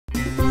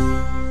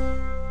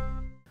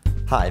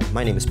Hi,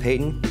 my name is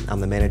Peyton. I'm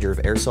the manager of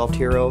Airsoft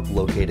Hero,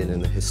 located in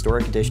the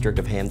historic district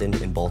of Hamden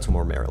in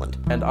Baltimore, Maryland.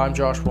 And I'm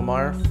Joshua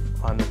Meyer.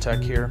 I'm the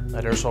tech here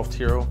at Airsoft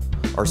Hero.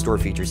 Our store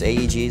features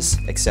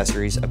AEGs,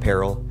 accessories,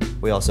 apparel.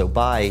 We also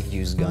buy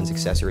used guns,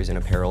 accessories, and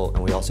apparel,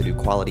 and we also do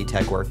quality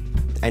tech work.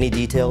 Any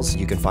details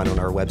you can find on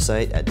our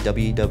website at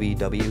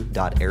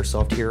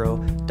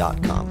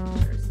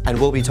www.airsofthero.com.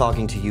 And we'll be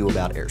talking to you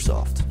about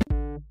Airsoft.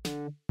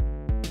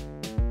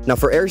 Now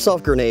for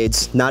airsoft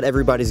grenades, not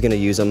everybody's gonna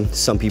use them,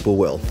 some people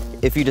will.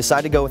 If you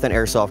decide to go with an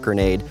airsoft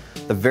grenade,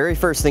 the very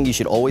first thing you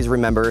should always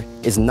remember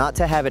is not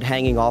to have it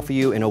hanging off of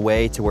you in a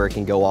way to where it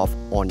can go off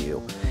on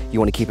you. You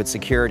wanna keep it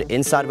secured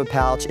inside of a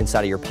pouch,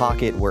 inside of your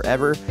pocket,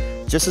 wherever,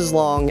 just as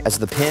long as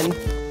the pin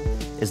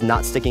is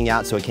not sticking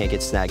out so it can't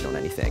get snagged on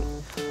anything.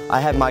 I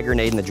have my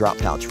grenade in the drop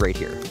pouch right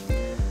here.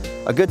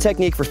 A good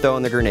technique for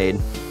throwing the grenade: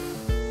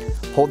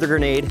 hold the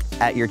grenade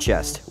at your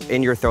chest,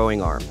 in your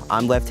throwing arm.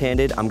 I'm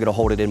left-handed, I'm gonna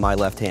hold it in my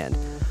left hand.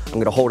 I'm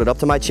gonna hold it up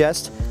to my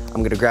chest,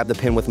 I'm gonna grab the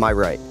pin with my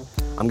right.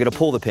 I'm gonna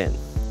pull the pin.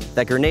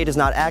 That grenade is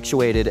not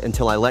actuated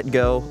until I let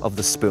go of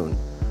the spoon.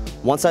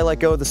 Once I let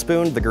go of the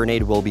spoon, the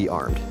grenade will be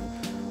armed.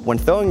 When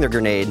throwing the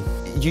grenade,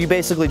 you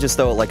basically just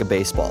throw it like a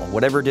baseball,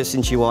 whatever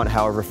distance you want,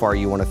 however far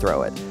you want to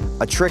throw it.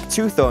 A trick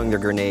to throwing the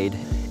grenade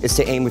is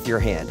to aim with your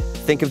hand.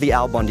 Think of the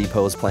Al Bundy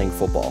pose playing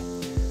football.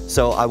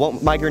 So I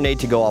want my grenade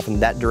to go off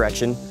in that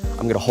direction.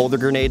 I'm gonna hold the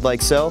grenade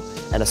like so,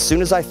 and as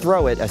soon as I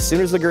throw it, as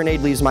soon as the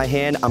grenade leaves my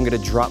hand, I'm gonna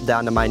drop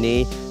down to my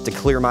knee to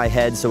clear my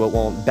head so it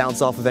won't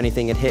bounce off of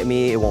anything and hit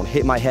me, it won't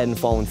hit my head and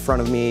fall in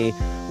front of me,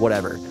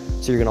 whatever.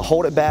 So you're gonna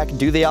hold it back,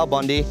 do the Al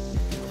Bundy,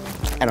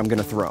 and I'm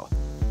gonna throw.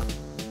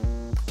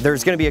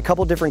 There's gonna be a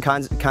couple different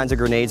kinds of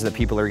grenades that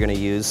people are gonna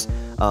use.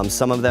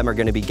 Some of them are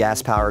gonna be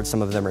gas powered,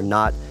 some of them are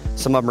not.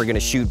 Some of them are gonna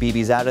shoot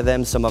BBs out of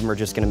them, some of them are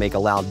just gonna make a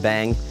loud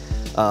bang.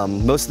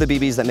 Most of the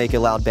BBs that make a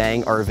loud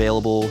bang are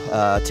available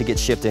to get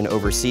shipped in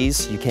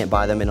overseas. You can't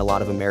buy them in a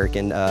lot of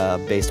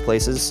American-based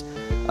places.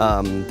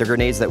 The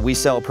grenades that we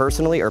sell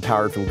personally are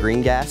powered from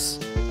green gas.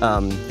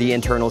 The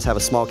internals have a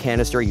small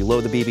canister. You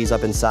load the BBs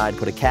up inside,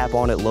 put a cap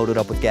on it, load it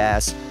up with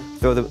gas,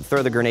 throw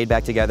the grenade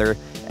back together,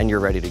 and you're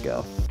ready to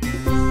go.